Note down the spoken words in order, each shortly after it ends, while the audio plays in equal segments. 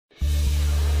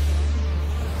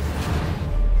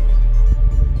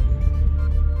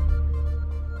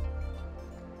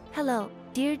Hello,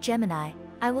 dear Gemini,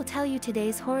 I will tell you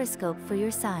today's horoscope for your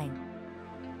sign.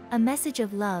 A message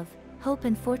of love, hope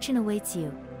and fortune awaits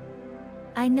you.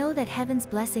 I know that heaven's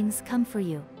blessings come for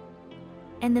you.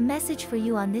 And the message for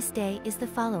you on this day is the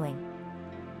following.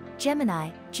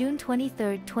 Gemini, June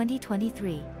 23,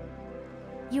 2023.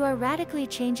 You are radically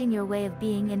changing your way of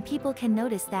being, and people can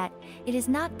notice that. It is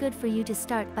not good for you to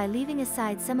start by leaving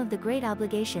aside some of the great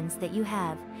obligations that you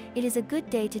have. It is a good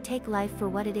day to take life for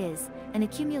what it is, an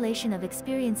accumulation of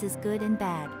experiences, good and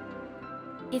bad.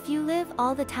 If you live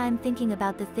all the time thinking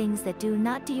about the things that do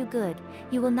not do you good,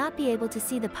 you will not be able to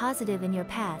see the positive in your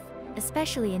path,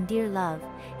 especially in dear love.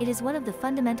 It is one of the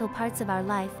fundamental parts of our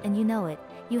life, and you know it.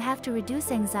 You have to reduce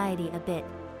anxiety a bit.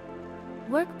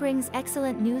 Work brings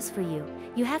excellent news for you.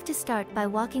 You have to start by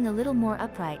walking a little more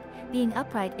upright. Being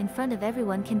upright in front of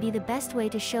everyone can be the best way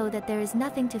to show that there is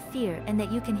nothing to fear and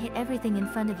that you can hit everything in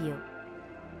front of you.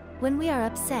 When we are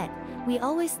upset, we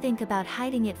always think about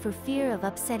hiding it for fear of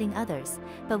upsetting others,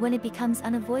 but when it becomes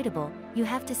unavoidable, you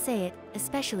have to say it,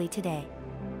 especially today.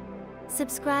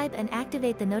 Subscribe and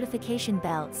activate the notification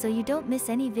bell so you don't miss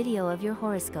any video of your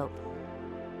horoscope.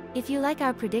 If you like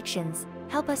our predictions,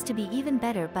 help us to be even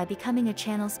better by becoming a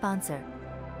channel sponsor.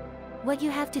 What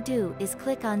you have to do is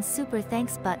click on Super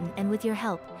Thanks button, and with your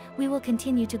help, we will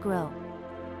continue to grow.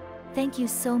 Thank you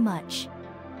so much.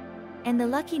 And the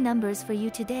lucky numbers for you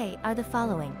today are the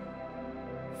following: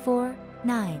 4,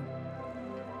 9,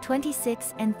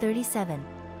 26 and 37.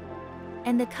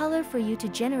 And the color for you to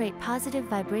generate positive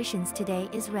vibrations today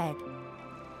is red.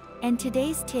 And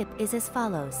today's tip is as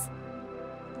follows.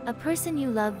 A person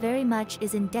you love very much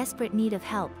is in desperate need of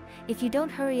help. If you don't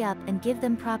hurry up and give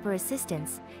them proper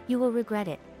assistance, you will regret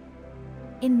it.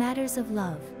 In matters of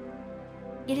love,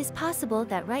 it is possible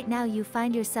that right now you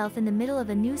find yourself in the middle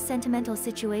of a new sentimental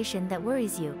situation that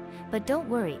worries you, but don't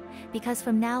worry, because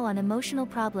from now on emotional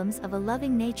problems of a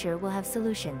loving nature will have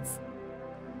solutions.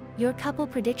 Your couple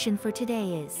prediction for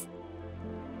today is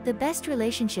the best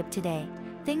relationship today.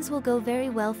 Things will go very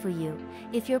well for you,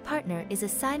 if your partner is a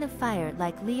sign of fire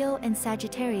like Leo and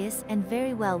Sagittarius, and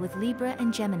very well with Libra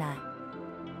and Gemini.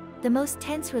 The most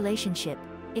tense relationship,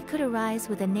 it could arise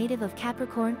with a native of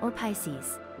Capricorn or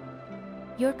Pisces.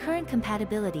 Your current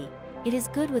compatibility, it is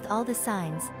good with all the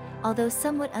signs, although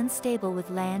somewhat unstable with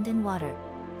land and water.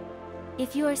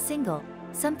 If you are single,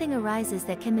 something arises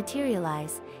that can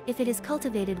materialize, if it is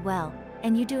cultivated well,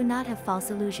 and you do not have false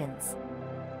illusions.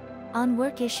 On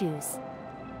work issues,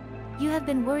 you have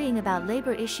been worrying about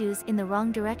labor issues in the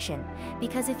wrong direction,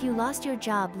 because if you lost your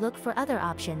job, look for other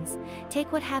options.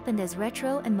 Take what happened as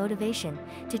retro and motivation,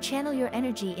 to channel your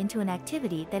energy into an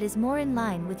activity that is more in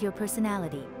line with your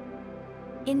personality.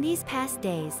 In these past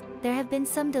days, there have been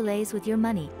some delays with your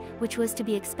money, which was to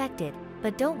be expected,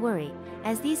 but don't worry,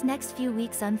 as these next few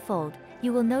weeks unfold,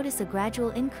 you will notice a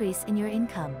gradual increase in your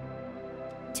income.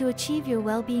 To achieve your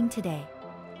well-being today,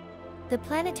 the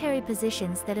planetary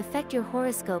positions that affect your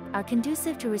horoscope are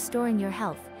conducive to restoring your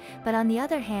health, but on the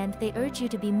other hand they urge you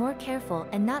to be more careful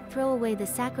and not throw away the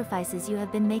sacrifices you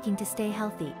have been making to stay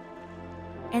healthy.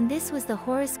 And this was the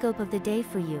horoscope of the day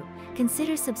for you.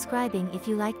 Consider subscribing if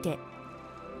you liked it.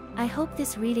 I hope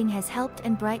this reading has helped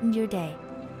and brightened your day.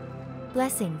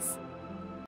 Blessings.